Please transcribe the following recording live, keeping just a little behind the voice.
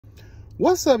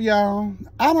What's up, y'all?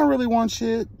 I don't really want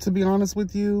shit, to be honest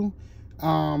with you.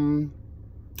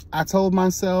 I told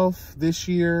myself this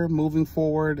year, moving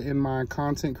forward in my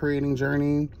content creating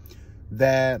journey,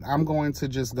 that I'm going to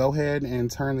just go ahead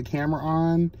and turn the camera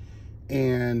on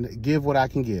and give what I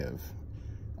can give.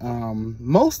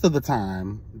 Most of the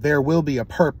time, there will be a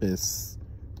purpose,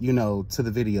 you know, to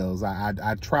the videos.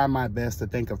 I try my best to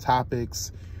think of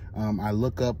topics. I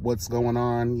look up what's going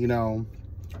on, you know,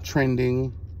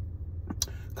 trending,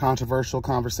 controversial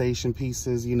conversation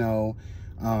pieces, you know.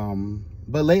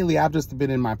 But lately I've just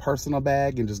been in my personal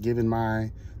bag and just giving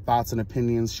my thoughts and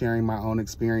opinions, sharing my own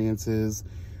experiences.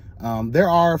 There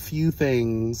are a few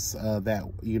things that,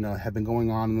 you know, have been going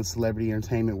on in the celebrity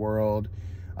entertainment world.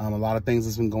 A lot of things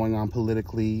that's been going on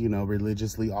politically, you know,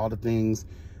 religiously, all the things,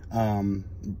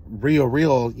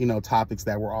 real, you know, topics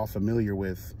that we're all familiar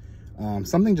with.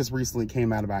 Something just recently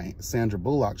came out about Sandra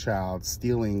Bullock child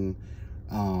stealing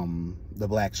the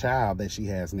black child that she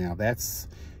has now. That's,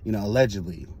 you know,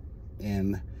 allegedly.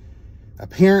 And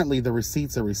apparently the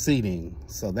receipts are receding.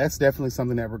 So that's definitely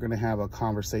something that we're going to have a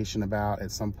conversation about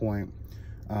at some point.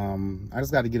 I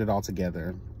just got to get it all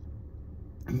together.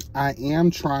 I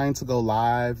am trying to go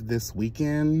live this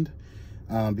weekend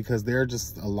because there are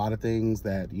just a lot of things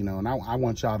that, you know, and I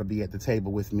want y'all to be at the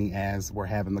table with me as we're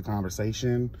having the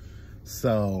conversation.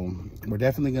 So we're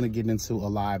definitely going to get into a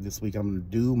live this week. I'm going to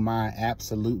do my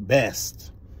absolute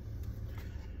best.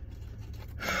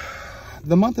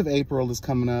 The month of April is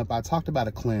coming up. I talked about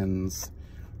a cleanse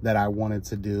that I wanted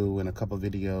to do in a couple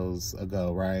videos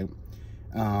ago, right?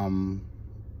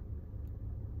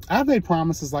 I've made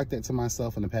promises like that to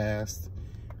myself in the past,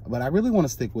 but I really want to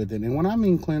stick with it. And when I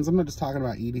mean cleanse, I'm not just talking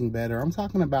about eating better. I'm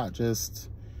talking about just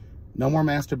no more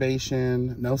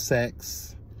masturbation, no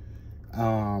sex,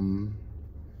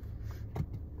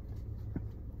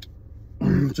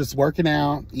 just working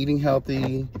out, eating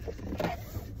healthy.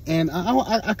 And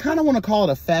I kind of want to call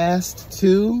it a fast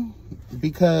too,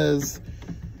 because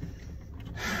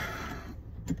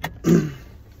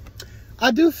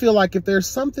I do feel like if there's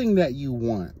something that you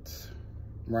want,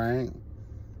 right?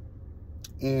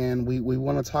 And we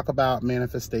want to talk about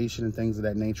manifestation and things of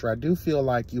that nature. I do feel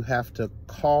like you have to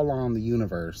call on the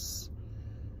universe,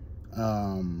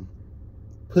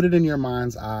 put it in your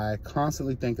mind's eye,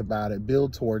 constantly think about it,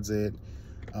 build towards it,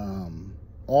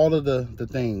 all of the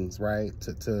things, right,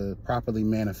 to properly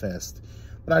manifest.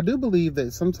 But I do believe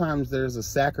that sometimes there's a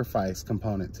sacrifice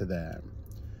component to that.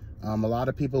 A lot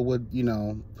of people would, you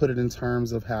know, put it in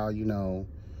terms of how, you know,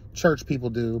 church people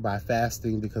do by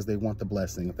fasting because they want the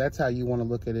blessing. If that's how you want to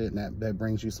look at it and that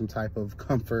brings you some type of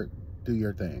comfort, do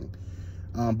your thing.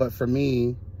 But for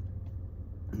me,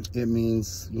 it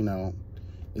means, you know,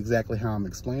 exactly how I'm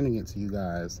explaining it to you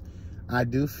guys. I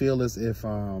do feel as if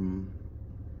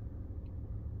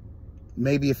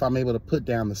maybe if I'm able to put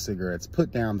down the cigarettes,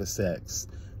 put down the sex,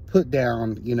 put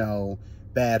down, you know,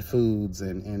 bad foods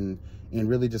and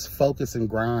really just focus and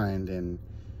grind and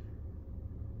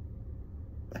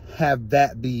have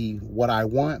that be what I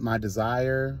want, my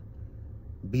desire,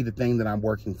 be the thing that I'm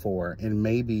working for. And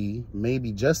maybe,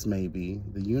 just maybe,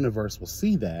 the universe will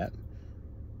see that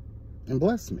and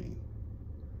bless me.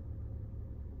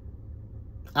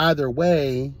 Either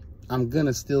way, I'm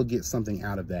gonna still get something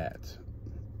out of that.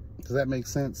 Does that make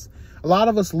sense? A lot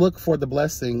of us look for the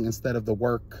blessing instead of the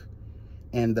work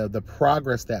and the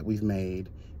progress that we've made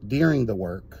during the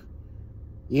work.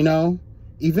 You know,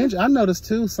 eventually, I noticed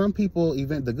too, some people,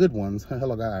 even the good ones,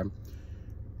 hello God,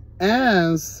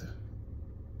 as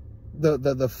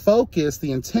the focus,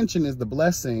 the intention is the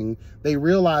blessing, they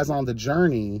realize on the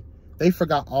journey, they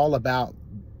forgot all about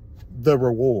the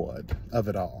reward of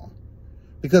it all.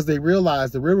 Because they realize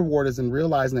the real reward is in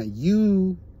realizing that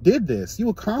you did this, you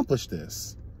accomplished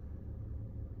this.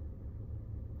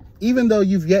 Even though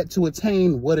you've yet to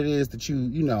attain what it is that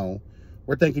you know,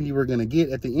 were thinking you were going to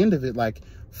get at the end of it. Like,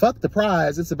 fuck the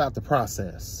prize, it's about the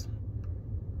process.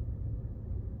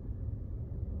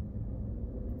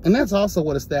 And that's also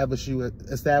what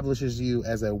establishes you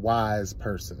as a wise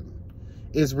person,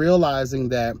 is realizing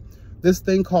that this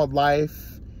thing called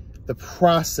life, the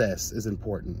process is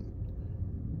important.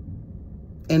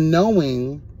 And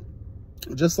knowing,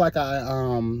 just like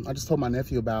I just told my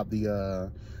nephew about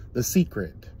the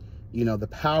secret, you know, the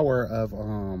power of,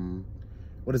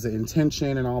 what is it,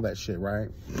 intention and all that shit, right?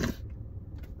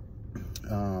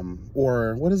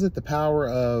 Or what is it, the power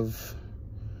of,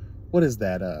 what is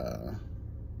that?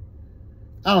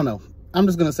 I don't know. I'm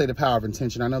just going to say the power of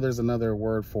intention. I know there's another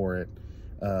word for it.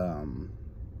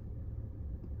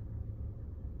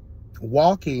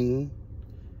 Walking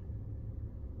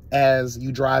as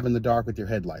you drive in the dark with your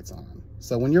headlights on.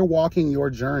 So when you're walking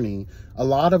your journey, a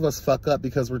lot of us fuck up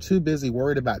because we're too busy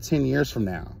worried about 10 years from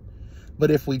now. But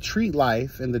if we treat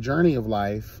life and the journey of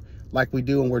life like we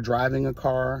do when we're driving a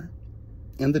car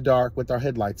in the dark with our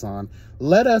headlights on,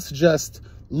 let us just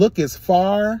look as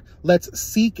far, let's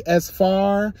seek as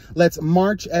far, let's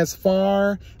march as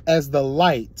far as the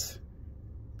light,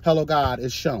 hello God,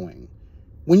 is showing.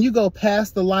 When you go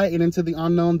past the light and into the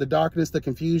unknown, the darkness, the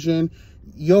confusion,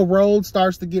 your road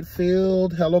starts to get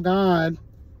filled, hello God,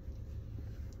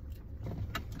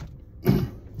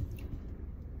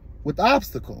 with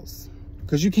obstacles,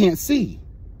 because you can't see.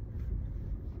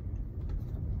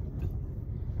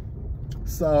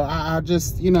 So I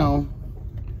just, you know,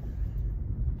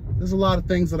 there's a lot of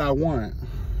things that I want.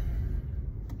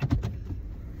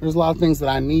 There's a lot of things that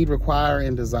I need, require,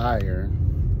 and desire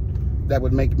that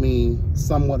would make me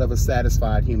somewhat of a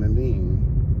satisfied human being.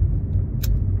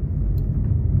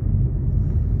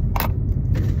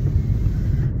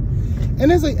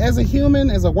 And as a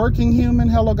human, as a working human,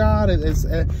 hello God,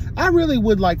 I really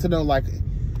would like to know, like,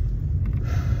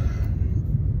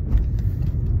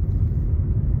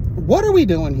 what are we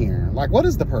doing here? Like, what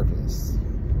is the purpose?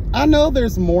 I know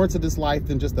there's more to this life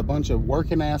than just a bunch of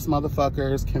working ass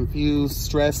motherfuckers, confused,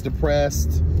 stressed,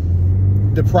 depressed,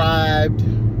 deprived.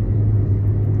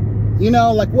 You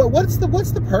know, like, what's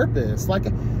the purpose? Like,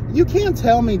 you can't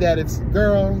tell me that it's,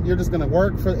 girl, you're just gonna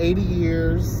work for 80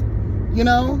 years, you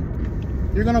know?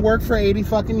 You're gonna work for 80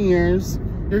 fucking years.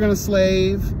 You're gonna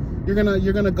slave. You're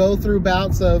gonna go through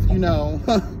bouts of, you know,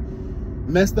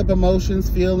 messed up emotions,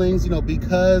 feelings, you know,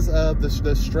 because of the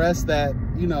stress that,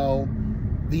 you know,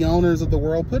 the owners of the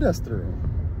world put us through.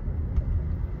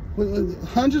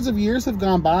 Hundreds of years have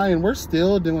gone by and we're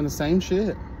still doing the same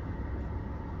shit.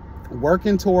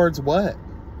 Working towards what?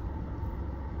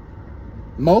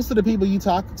 Most of the people you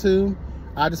talk to,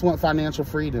 I just want financial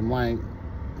freedom. Like,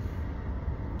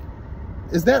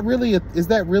 is that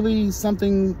really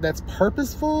something that's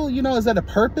purposeful? You know, is that a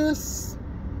purpose?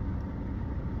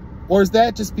 Or is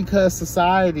that just because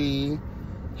society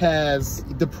has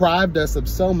deprived us of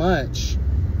so much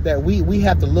that we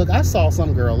have to look? I saw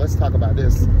some girl, let's talk about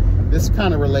this. This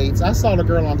kind of relates. I saw the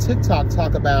girl on TikTok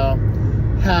talk about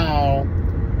how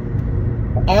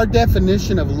our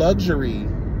definition of luxury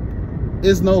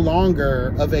is no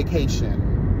longer a vacation.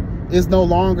 It's no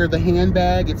longer the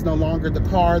handbag. It's no longer the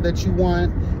car that you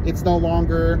want. It's no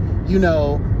longer, you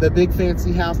know, the big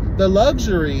fancy house. The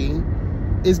luxury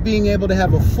is being able to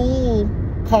have a full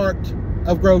cart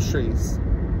of groceries.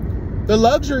 The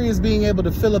luxury is being able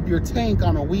to fill up your tank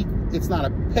on a week. It's not a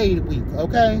paid week,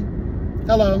 okay?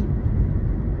 Hello.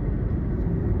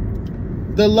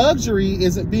 The luxury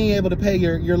is being able to pay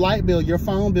your light bill, your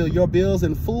phone bill, your bills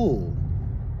in full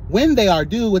when they are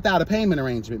due without a payment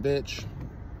arrangement, bitch.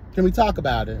 Can we talk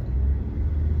about it?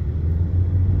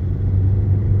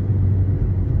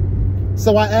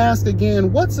 So I ask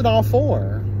again, what's it all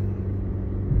for?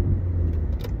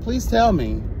 Please tell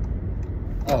me.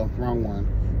 Oh, wrong one.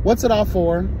 What's it all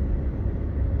for?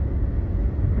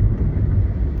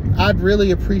 I'd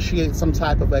really appreciate some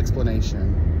type of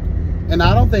explanation. And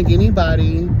I don't think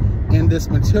anybody in this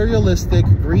materialistic,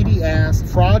 greedy ass,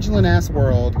 fraudulent ass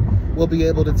world will be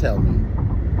able to tell me.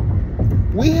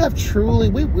 We have truly,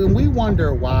 we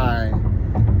wonder why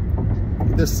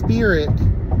the spirit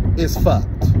is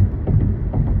fucked.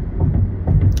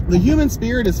 The human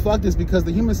spirit is fucked is because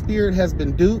the human spirit has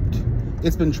been duped.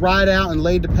 It's been dried out and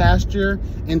laid to pasture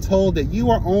and told that you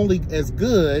are only as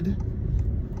good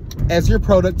as your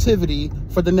productivity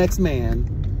for the next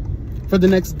man, for the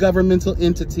next governmental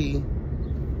entity.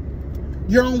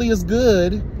 You're only as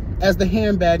good as the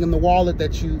handbag and the wallet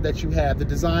that you have, the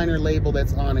designer label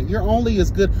that's on it. You're only as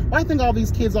good. Why I think all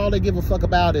these kids, all they give a fuck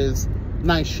about is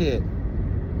nice shit.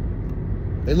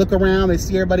 They look around, they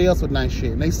see everybody else with nice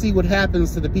shit, and they see what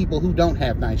happens to the people who don't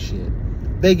have nice shit.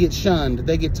 They get shunned,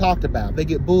 they get talked about, they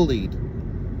get bullied,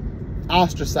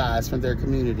 ostracized from their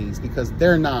communities because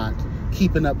they're not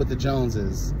keeping up with the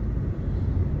Joneses.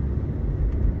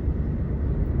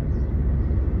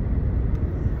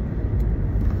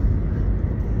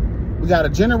 We got a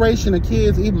generation of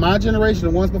kids, even my generation,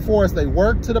 the ones before us, they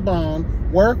work to the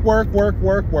bone. Work, work, work,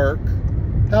 work, work.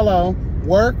 Hello.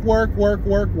 Work, work, work,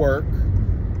 work, work.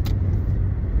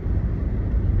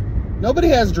 Nobody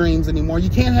has dreams anymore. You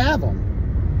can't have them.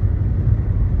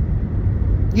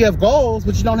 You have goals,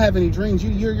 but you don't have any dreams.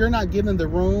 You're not given the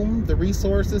room, the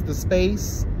resources, the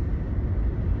space,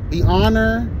 the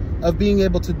honor of being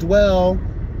able to dwell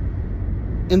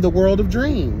in the world of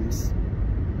dreams.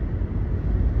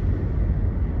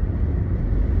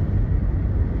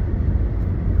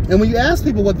 And when you ask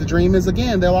people what the dream is,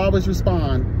 again, they'll always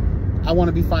respond, I want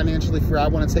to be financially free. I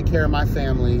want to take care of my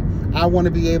family. I want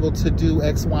to be able to do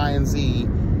X, Y, and Z.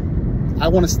 I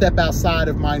want to step outside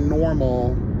of my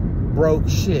normal broke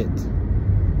shit.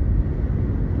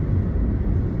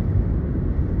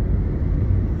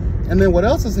 And then what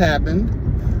else has happened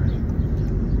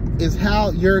is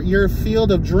how your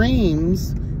field of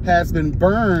dreams has been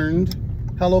burned.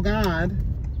 Hello, God.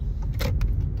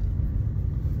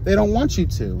 They don't want you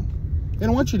to. They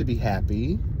don't want you to be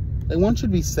happy. They want you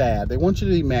to be sad. They want you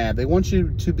to be mad. They want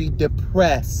you to be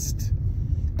depressed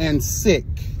and sick.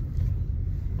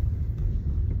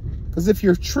 Because if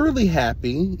you're truly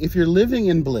happy, if you're living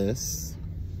in bliss,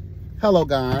 hello,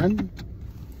 God,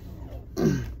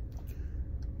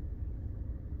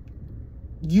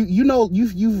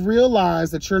 you've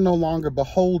realized that you're no longer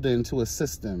beholden to a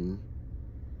system.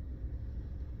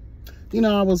 You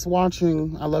know, I was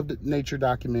watching, I loved nature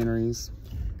documentaries.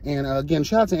 And again,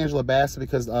 shout out to Angela Bassett,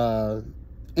 because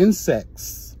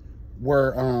insects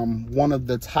were one of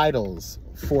the titles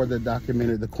for the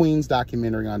documentary, the Queen's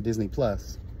documentary on Disney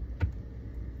Plus.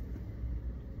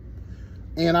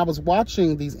 And I was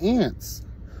watching these ants.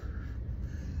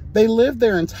 They live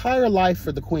their entire life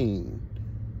for the Queen.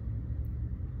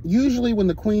 Usually when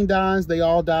the Queen dies, they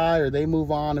all die or they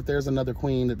move on if there's another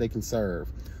queen that they can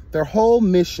serve. Their whole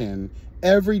mission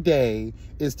every day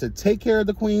is to take care of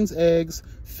the Queen's eggs,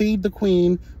 feed the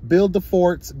Queen, build the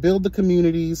forts, build the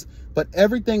communities, but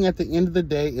everything at the end of the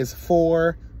day is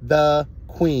for the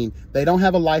Queen. They don't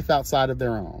have a life outside of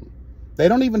their own. They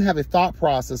don't even have a thought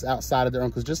process outside of their own,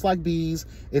 because just like bees,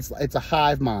 it's a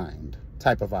hive mind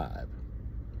type of vibe.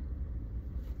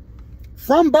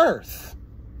 From birth,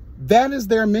 that is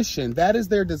their mission. That is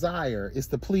their desire, is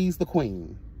to please the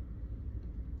Queen.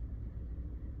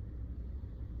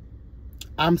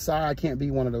 I'm sorry, I can't be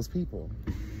one of those people.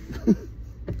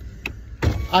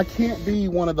 I can't be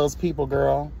one of those people,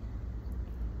 girl.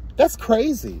 That's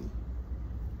crazy.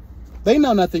 They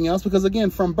know nothing else because, again,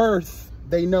 from birth,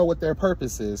 they know what their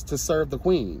purpose is, to serve the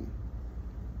Queen.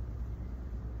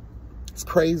 It's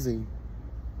crazy.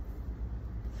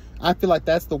 I feel like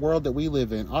that's the world that we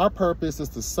live in. Our purpose is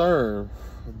to serve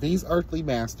these earthly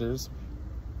masters.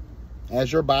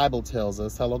 As your Bible tells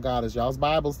us, hello God, as y'all's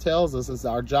Bibles tells us, it's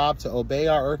our job to obey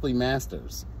our earthly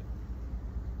masters.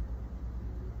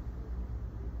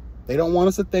 They don't want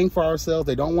us to think for ourselves.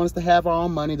 They don't want us to have our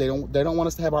own money. They don't want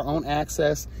us to have our own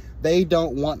access. They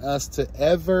don't want us to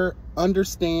ever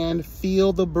understand,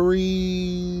 feel the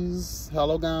breeze.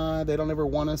 Hello God. They don't ever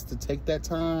want us to take that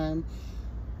time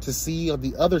to see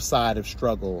the other side of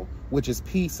struggle, which is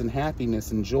peace and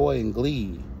happiness and joy and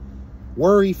glee.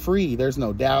 Worry-free. There's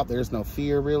no doubt. There's no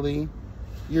fear, really.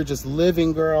 You're just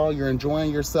living, girl. You're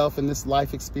enjoying yourself in this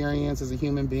life experience as a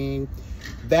human being.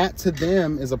 That to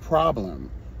them is a problem,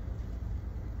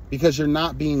 because you're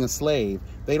not being a slave.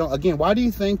 They don't, again, why do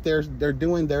you think they're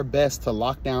doing their best to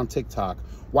lock down TikTok?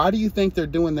 Why do you think they're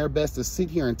doing their best to sit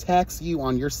here and tax you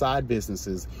on your side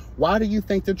businesses? Why do you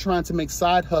think they're trying to make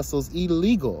side hustles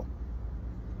illegal?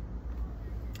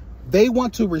 They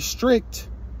want to restrict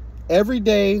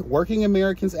everyday working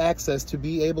Americans' access to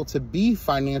be able to be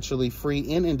financially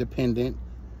free and independent,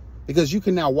 because you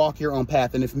can now walk your own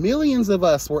path. And if millions of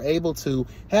us were able to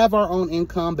have our own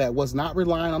income that was not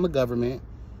relying on the government,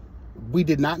 we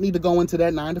did not need to go into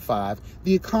that 9-to-5,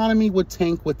 the economy would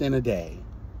tank within a day.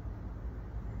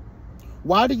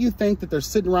 Why do you think that they're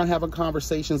sitting around having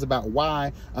conversations about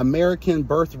why American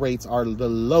birth rates are the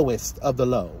lowest of the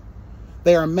low?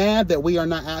 They are mad that we are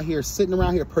not out here sitting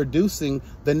around here producing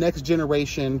the next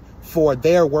generation for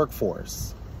their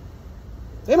workforce.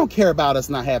 They don't care about us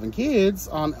not having kids,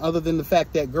 other than the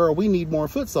fact that, girl, we need more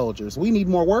foot soldiers. We need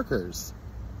more workers.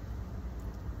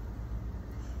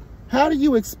 How do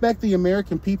you expect the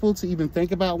American people to even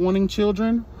think about wanting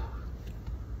children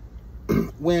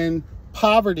when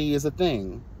poverty is a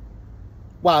thing?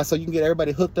 Why? So you can get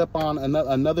everybody hooked up on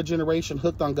another generation,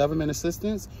 hooked on government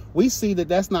assistance? We see that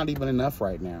that's not even enough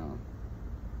right now.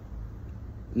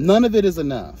 None of it is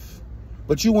enough.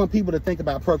 But you want people to think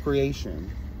about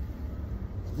procreation.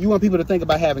 You want people to think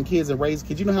about having kids and raise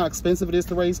kids. You know how expensive it is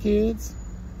to raise kids?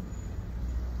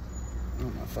 Oh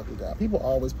my fucking God. People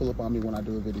always pull up on me when I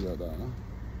do a video, though.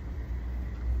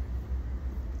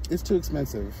 It's too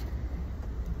expensive.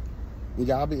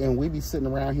 And we be sitting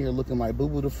around here looking like Boo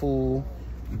Boo the Fool,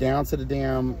 down to the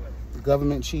damn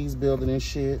government cheese building and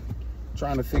shit,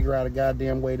 trying to figure out a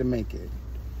goddamn way to make it.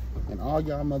 And all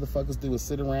y'all motherfuckers do is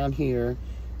sit around here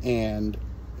and,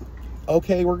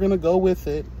 okay, we're gonna go with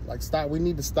it. Like, stop. We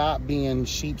need to stop being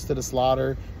sheeps to the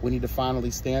slaughter. We need to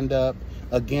finally stand up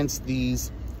against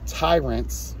these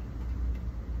tyrants.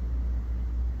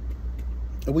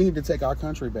 And we need to take our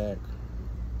country back.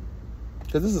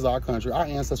 Because this is our country. Our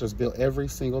ancestors built every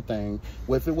single thing.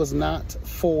 If it was not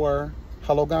for,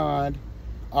 hello God,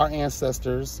 our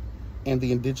ancestors and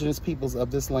the indigenous peoples of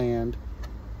this land,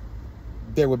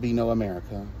 there would be no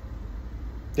America.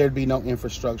 There'd be no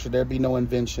infrastructure. There'd be no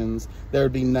inventions.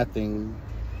 There'd be nothing.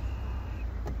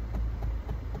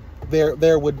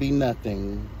 There would be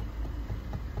nothing.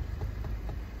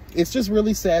 It's just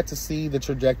really sad to see the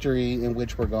trajectory in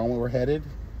which we're going, where we're headed.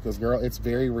 Because, girl, it's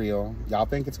very real. Y'all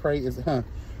think it's crazy? Huh?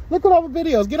 Look at all the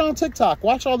videos. Get on TikTok.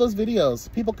 Watch all those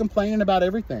videos. People complaining about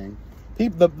everything.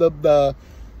 The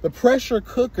pressure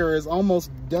cooker is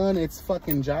almost done its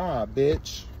fucking job,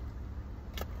 bitch.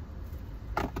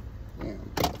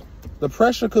 Damn. The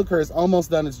pressure cooker is almost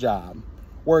done its job.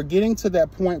 We're getting to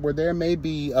that point where there may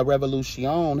be a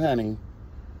revolution, honey.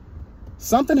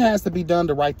 Something has to be done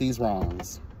to right these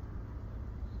wrongs.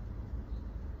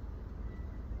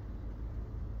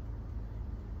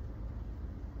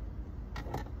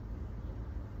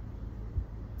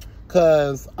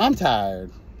 Because I'm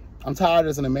tired. I'm tired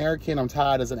as an American. I'm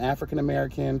tired as an African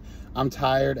American. I'm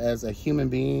tired as a human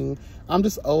being. I'm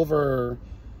just over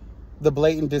the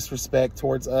blatant disrespect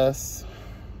towards us.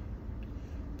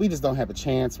 We just don't have a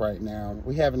chance right now.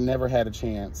 We have never had a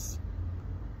chance.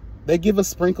 They give us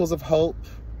sprinkles of hope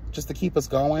just to keep us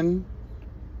going.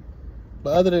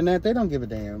 But other than that, they don't give a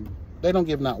damn. They don't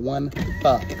give not one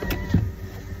fuck.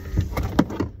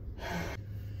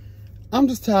 I'm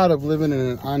just tired of living in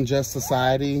an unjust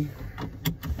society.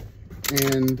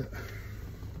 And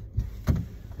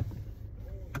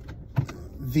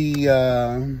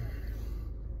the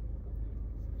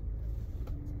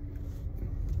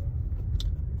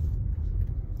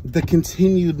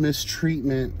continued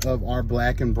mistreatment of our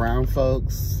black and brown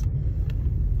folks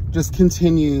just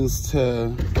continues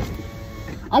to...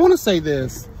 I want to say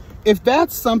this. If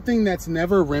that's something that's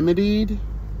never remedied,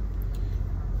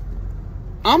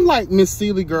 I'm like Miss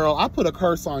Seeley, girl, I put a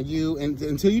curse on you and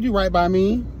until you do right by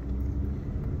me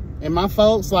and my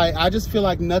folks. Like, I just feel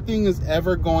like nothing is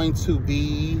ever going to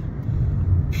be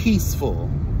peaceful.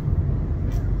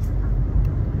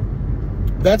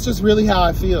 That's just really how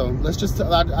I feel. Let's just,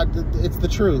 it's the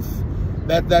truth.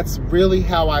 That's really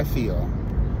how I feel.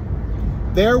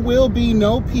 There will be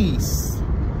no peace.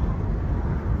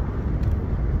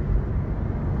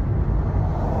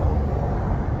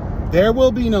 There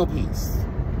will be no peace.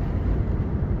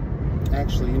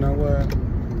 Actually, you know what?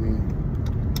 Let me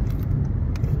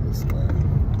this way.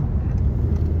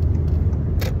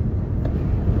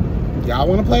 Y'all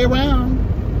want to play around?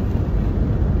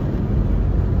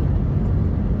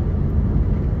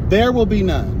 There will be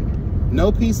none.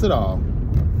 No peace at all.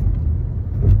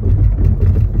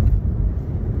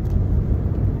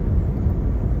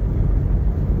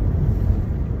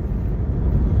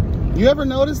 You ever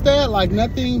notice that? Like,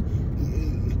 nothing,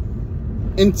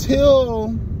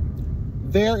 until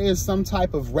there is some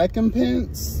type of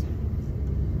recompense,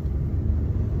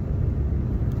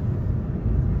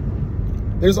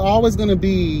 there's always going to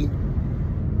be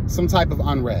some type of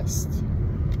unrest.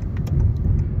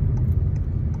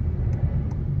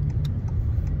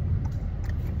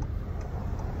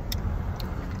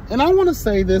 And I want to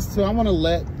say this too. I want to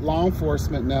let law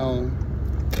enforcement know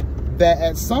that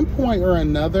at some point or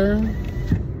another,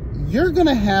 you're going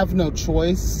to have no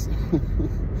choice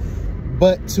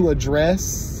but to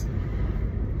address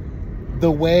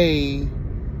the way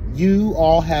you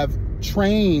all have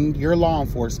trained your law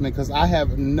enforcement, because I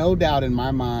have no doubt in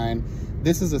my mind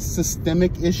this is a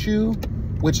systemic issue,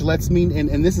 which lets me,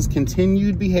 and this is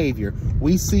continued behavior.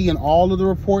 We see in all of the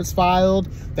reports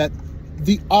filed that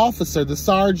the officer, the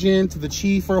sergeant, the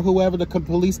chief, or whoever, the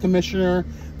police commissioner,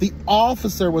 the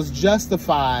officer was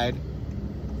justified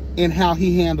in how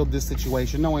he handled this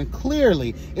situation, knowing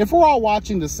clearly, if we're all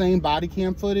watching the same body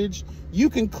cam footage, you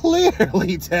can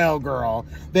clearly tell, girl,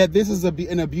 that this is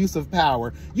an abuse of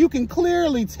power. You can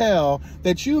clearly tell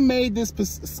that you made this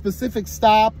specific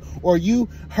stop, or you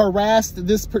harassed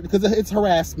this, because it's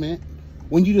harassment,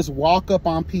 when you just walk up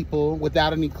on people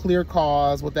without any clear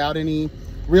cause, without any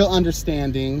real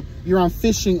understanding. You're on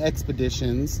fishing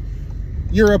expeditions.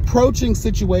 You're approaching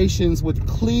situations with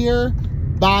clear,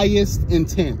 biased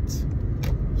intent.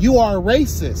 You are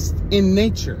racist in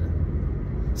nature.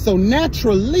 So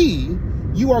naturally,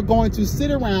 you are going to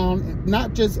sit around and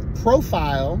not just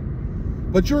profile,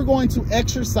 but you're going to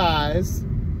exercise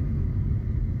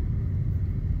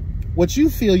what you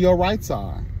feel your rights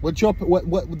are, what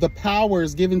the power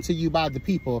is given to you by the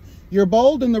people. You're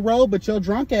bold in the road, but your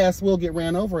drunk ass will get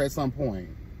ran over at some point.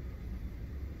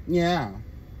 Yeah.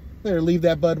 Better leave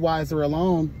that Budweiser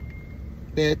alone,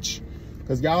 bitch.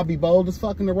 Because y'all be bold as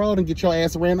fuck in the road and get your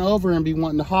ass ran over and be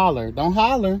wanting to holler. Don't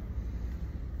holler.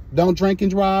 Don't drink and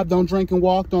drive. Don't drink and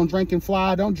walk. Don't drink and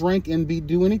fly. Don't drink and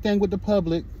do anything with the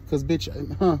public. Because, bitch,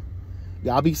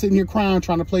 y'all be sitting here crying,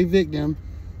 trying to play victim.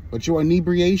 But your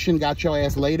inebriation got your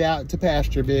ass laid out to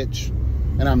pasture, bitch.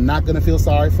 And I'm not going to feel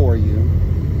sorry for you.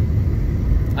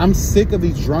 I'm sick of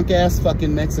these drunk-ass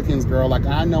fucking Mexicans, girl. Like,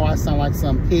 I know I sound like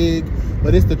some pig,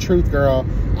 but it's the truth, girl.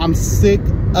 I'm sick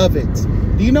of it.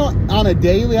 Do you know, on a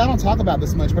daily, I don't talk about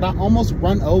this much, but I almost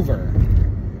run over.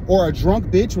 Or a drunk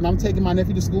bitch when I'm taking my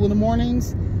nephew to school in the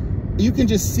mornings. You can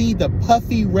just see the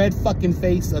puffy red fucking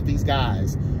face of these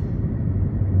guys.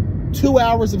 2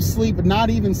 hours of sleep, not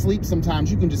even sleep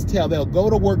sometimes. You can just tell. They'll go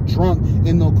to work drunk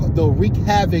and they'll wreak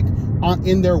havoc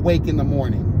in their wake in the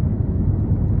morning.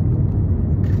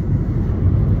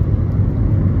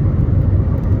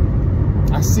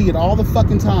 I see it all the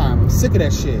fucking time. I'm sick of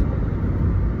that shit.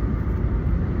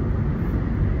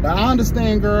 But I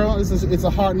understand, girl, it's a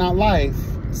hard not life.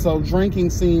 So drinking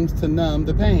seems to numb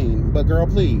the pain. But girl,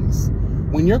 please,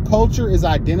 when your culture is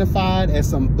identified as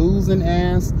some boozing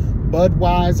ass,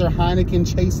 Budweiser, Heineken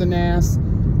chasing ass,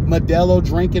 Modelo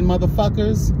drinking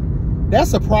motherfuckers,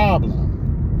 that's a problem.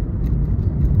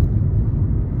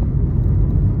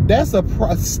 That's a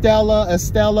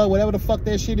Estella, whatever the fuck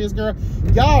that shit is, girl.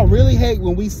 Y'all really hate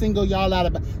when we single y'all out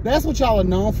of. That's what y'all are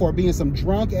known for, being some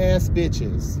drunk ass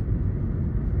bitches.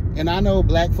 And I know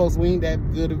black folks, we ain't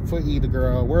that good for either,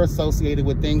 girl. We're associated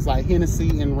with things like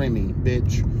Hennessy and Remy,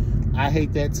 bitch. I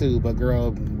hate that too, but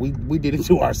girl, we did it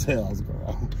to ourselves,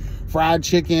 girl. Fried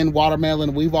chicken,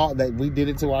 watermelon, we did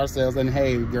it to ourselves. And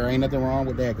hey, girl, ain't nothing wrong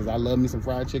with that, because I love me some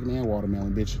fried chicken and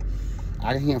watermelon, bitch.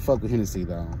 I can't fuck with Hennessy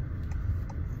though.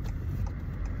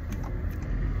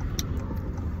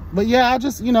 But yeah, I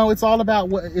just, you know, it's all about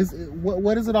what is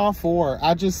it all for?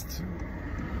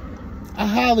 I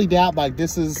highly doubt like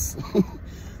this was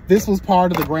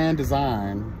part of the grand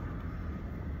design.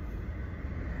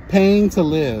 Paying to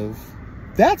live,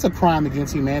 that's a crime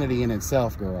against humanity in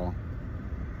itself, girl.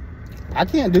 I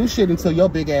can't do shit until your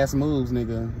big ass moves,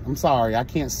 nigga. I'm sorry, I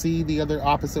can't see the other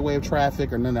opposite way of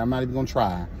traffic or none of that. I'm not even gonna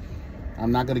try.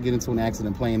 I'm not gonna get into an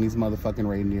accident playing these motherfucking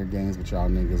reindeer games with y'all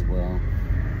niggas, bro.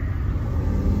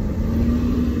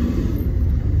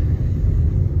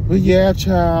 But yeah,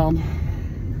 child.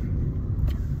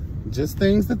 Just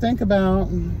things to think about.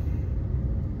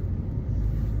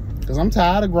 Because I'm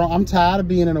tired of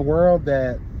being in a world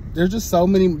that there's just so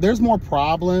many, there's more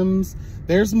problems,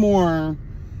 there's more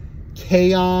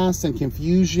chaos and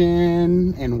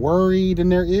confusion and worry than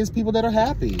there is people that are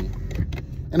happy.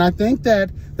 And I think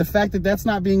that the fact that that's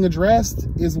not being addressed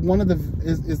is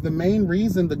is the main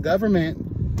reason the government,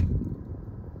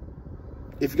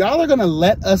 if y'all are gonna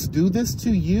let us do this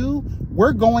to you,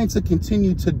 we're going to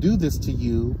continue to do this to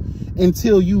you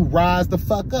until you rise the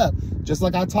fuck up. Just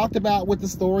like I talked about with the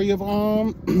story of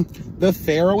the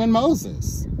Pharaoh and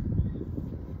Moses.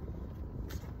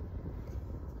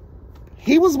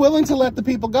 He was willing to let the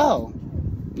people go.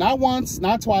 Not once,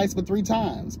 not twice, but 3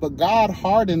 times. But God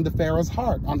hardened the Pharaoh's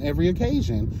heart on every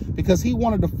occasion because he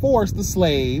wanted to force the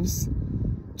slaves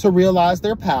to realize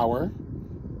their power.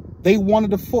 He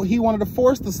wanted to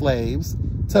force the slaves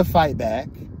to fight back,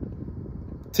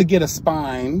 to get a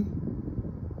spine.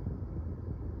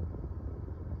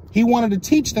 He wanted to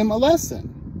teach them a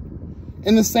lesson.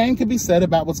 And the same could be said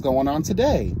about what's going on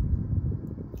today.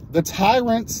 The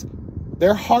tyrants,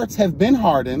 their hearts have been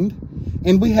hardened,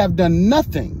 and we have done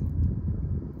nothing.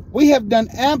 We have done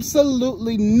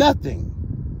absolutely nothing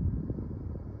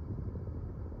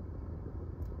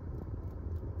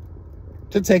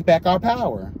to take back our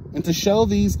power and to show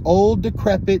these old,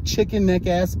 decrepit, chicken neck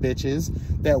ass bitches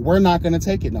that we're not going to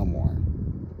take it no more.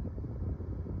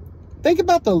 Think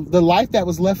about the life that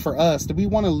was left for us. Do we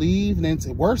want to leave? And it's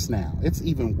worse now. It's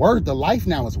even worse. The life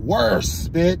now is worse,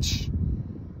 bitch.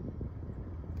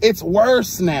 It's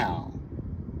worse now.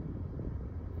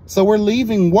 So we're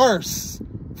leaving worse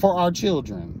for our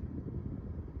children.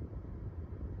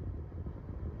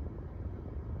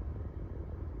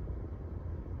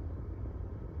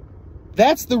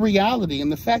 That's the reality.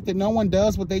 And the fact that no one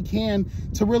does what they can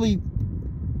to really,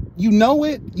 you know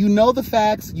it, you know the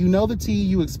facts, you know the tea,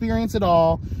 you experience it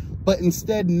all, but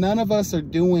instead none of us are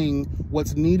doing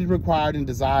what's needed, required, and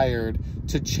desired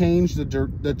to change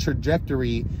the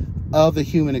trajectory of the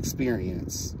human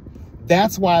experience.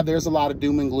 That's why there's a lot of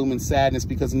doom and gloom and sadness,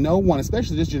 because no one,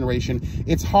 especially this generation,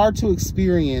 it's hard to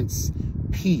experience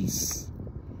peace,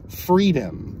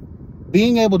 freedom,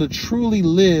 being able to truly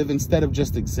live instead of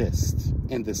just exist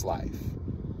in this life.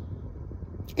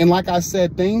 And like I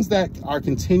said, things that are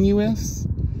continuous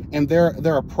and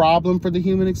they're a problem for the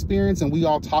human experience, and we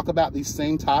all talk about these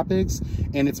same topics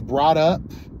and it's brought up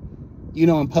you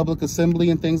know, in public assembly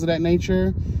and things of that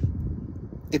nature,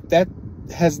 if that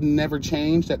has never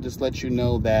changed, that just lets you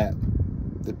know that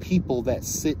the people that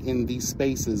sit in these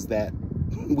spaces that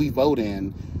we vote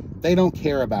in, they don't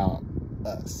care about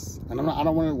us. And I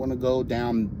don't want to go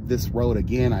down this road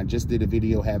again. I just did a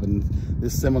video having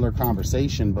this similar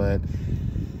conversation, but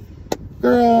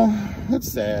girl,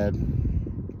 it's sad.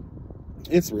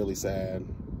 It's really sad.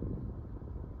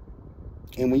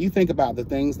 And when you think about the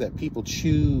things that people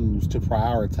choose to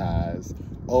prioritize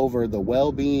over the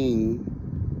well-being,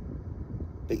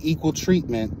 the equal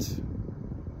treatment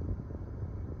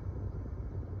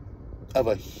of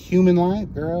a human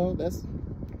life, girl, that's,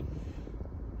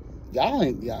 y'all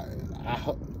ain't,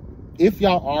 y'all, if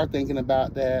y'all are thinking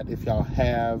about that, if y'all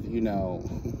have, you know,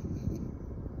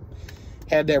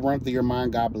 had that run through your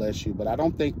mind, God bless you. But I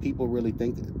don't think people really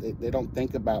think, they don't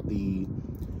think about the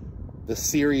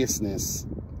seriousness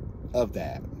of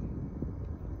that.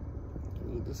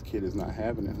 Ooh, this kid is not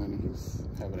having it, honey. He's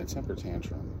having a temper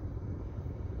tantrum.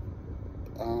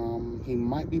 He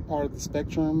might be part of the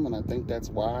spectrum, and I think that's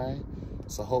why.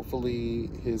 So hopefully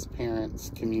his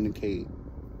parents communicate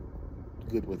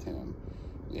good with him.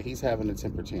 Yeah, he's having a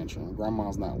temper tantrum.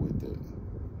 Grandma's not with it.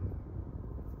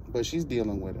 But she's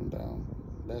dealing with him, though.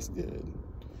 That's good.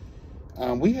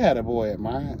 We had a boy at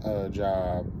my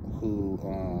job who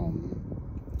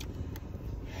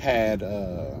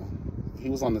he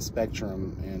was on the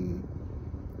spectrum, and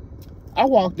I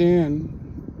walked in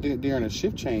during a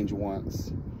shift change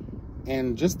once,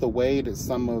 and just the way that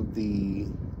some of the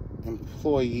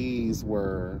employees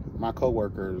were, my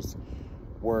coworkers,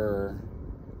 were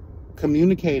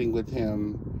communicating with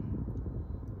him,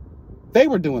 they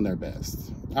were doing their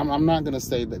best. I'm not going to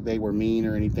say that they were mean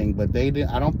or anything, but they did.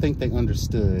 I don't think they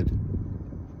understood.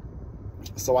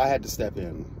 So I had to step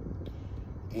in.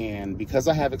 And because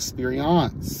I have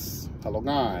experience, hello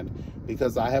God,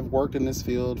 because I have worked in this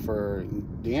field for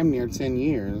damn near 10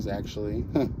 years, actually,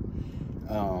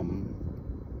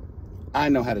 I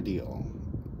know how to deal,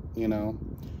 you know?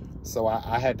 So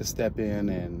I had to step in,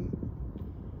 and,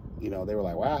 you know, they were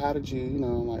like, wow, how did you, you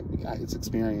know, like, it's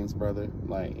experience, brother.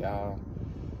 Like, y'all,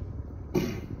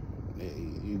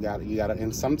 you gotta,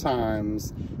 and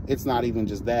sometimes it's not even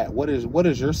just that. What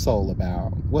is your soul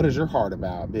about? What is your heart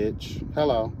about, bitch?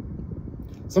 Hello.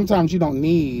 Sometimes you don't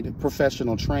need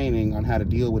professional training on how to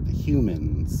deal with the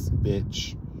humans,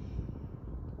 bitch.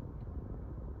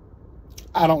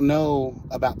 I don't know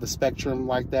about the spectrum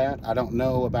like that. I don't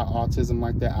know about autism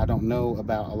like that. I don't know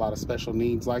about a lot of special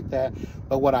needs like that.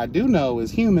 But what I do know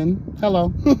is human.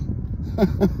 Hello.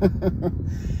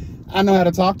 I know how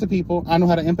to talk to people. I know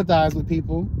how to empathize with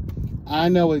people. I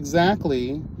know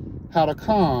exactly how to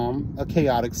calm a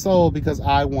chaotic soul, because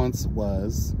I once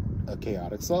was a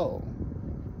chaotic soul.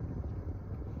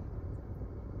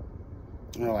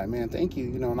 And they're like, man, thank you.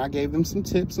 You know, and I gave them some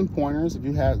tips and pointers. If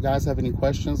you guys have any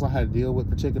questions on how to deal with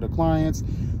particular clients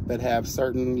that have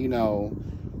certain, you know,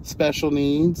 special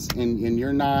needs, and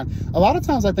you're not, a lot of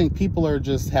times I think people are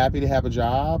just happy to have a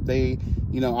job. They,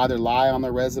 you know, either lie on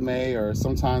their resume, or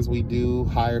sometimes we do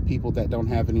hire people that don't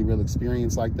have any real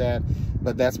experience like that.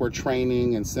 But that's where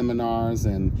training and seminars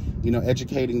and, you know,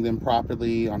 educating them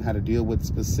properly on how to deal with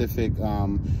specific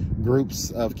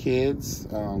groups of kids,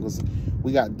 because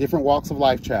we got different walks of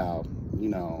life, child, you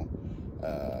know,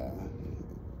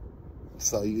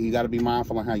 so you got to be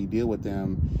mindful on how you deal with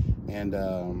them. And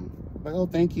like, oh,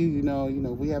 thank you, you know,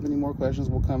 if we have any more questions,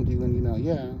 we'll come to you. And, you know,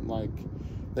 yeah, like,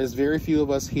 there's very few of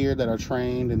us here that are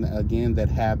trained, and again, that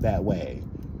have that way.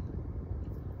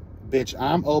 Bitch,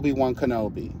 I'm Obi-Wan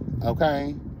Kenobi,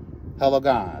 okay? Hello,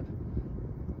 God.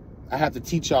 I have to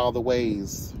teach y'all the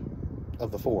ways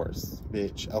of the Force,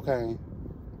 bitch, okay?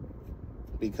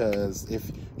 Because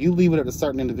if you leave it up to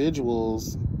certain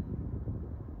individuals,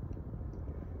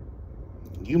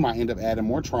 you might end up adding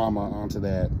more trauma onto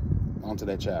that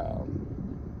child.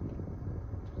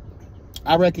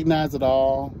 I recognize it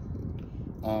all.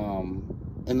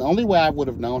 And the only way I would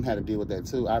have known how to deal with that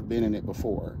too, I've been in it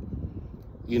before,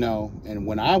 you know. And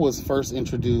when I was first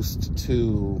introduced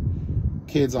to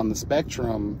kids on the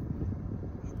spectrum,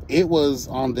 it was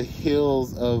on the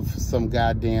heels of some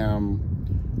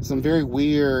very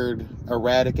weird,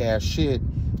 erratic ass shit.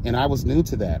 And I was new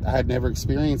to that. I had never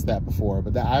experienced that before,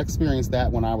 but I experienced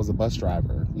that when I was a bus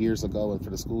driver years ago for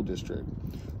the school district.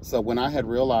 So when I had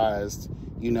realized,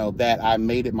 you know, that I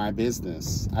made it my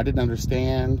business, I didn't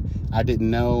understand, I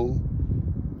didn't know,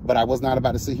 but I was not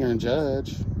about to sit here and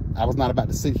judge. I was not about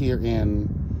to sit here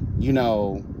and, you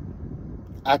know,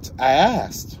 I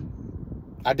asked,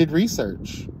 I did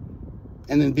research.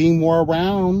 And then being more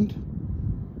around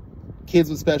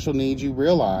kids with special needs, you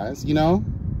realize, you know,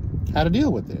 how to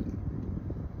deal with it.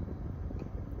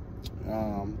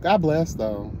 God bless,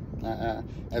 though.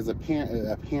 As a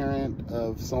parent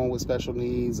of someone with special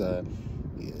needs, a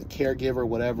caregiver,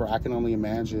 whatever, I can only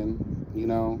imagine, you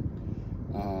know.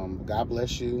 God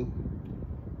bless you,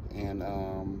 and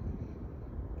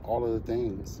all of the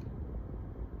things.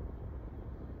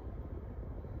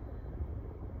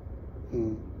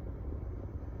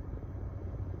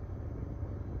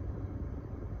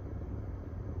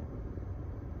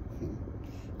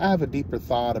 I have a deeper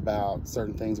thought about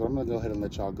certain things, but I'm going to go ahead and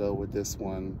let y'all go with this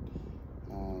one.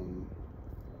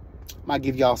 Might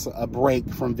give y'all a break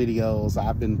from videos.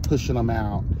 I've been pushing them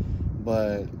out,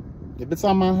 but if it's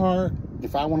on my heart,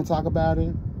 if I want to talk about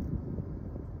it,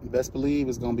 best believe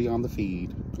it's going to be on the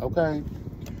feed. Okay?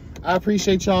 I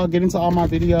appreciate y'all getting to all my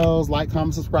videos. Like,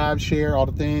 comment, subscribe, share, all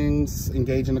the things.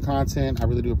 Engage in the content. I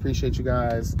really do appreciate you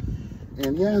guys.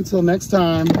 And yeah, until next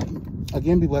time,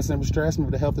 again, be blessed and never stressed.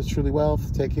 Remember, the health is truly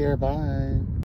wealth. Take care. Bye.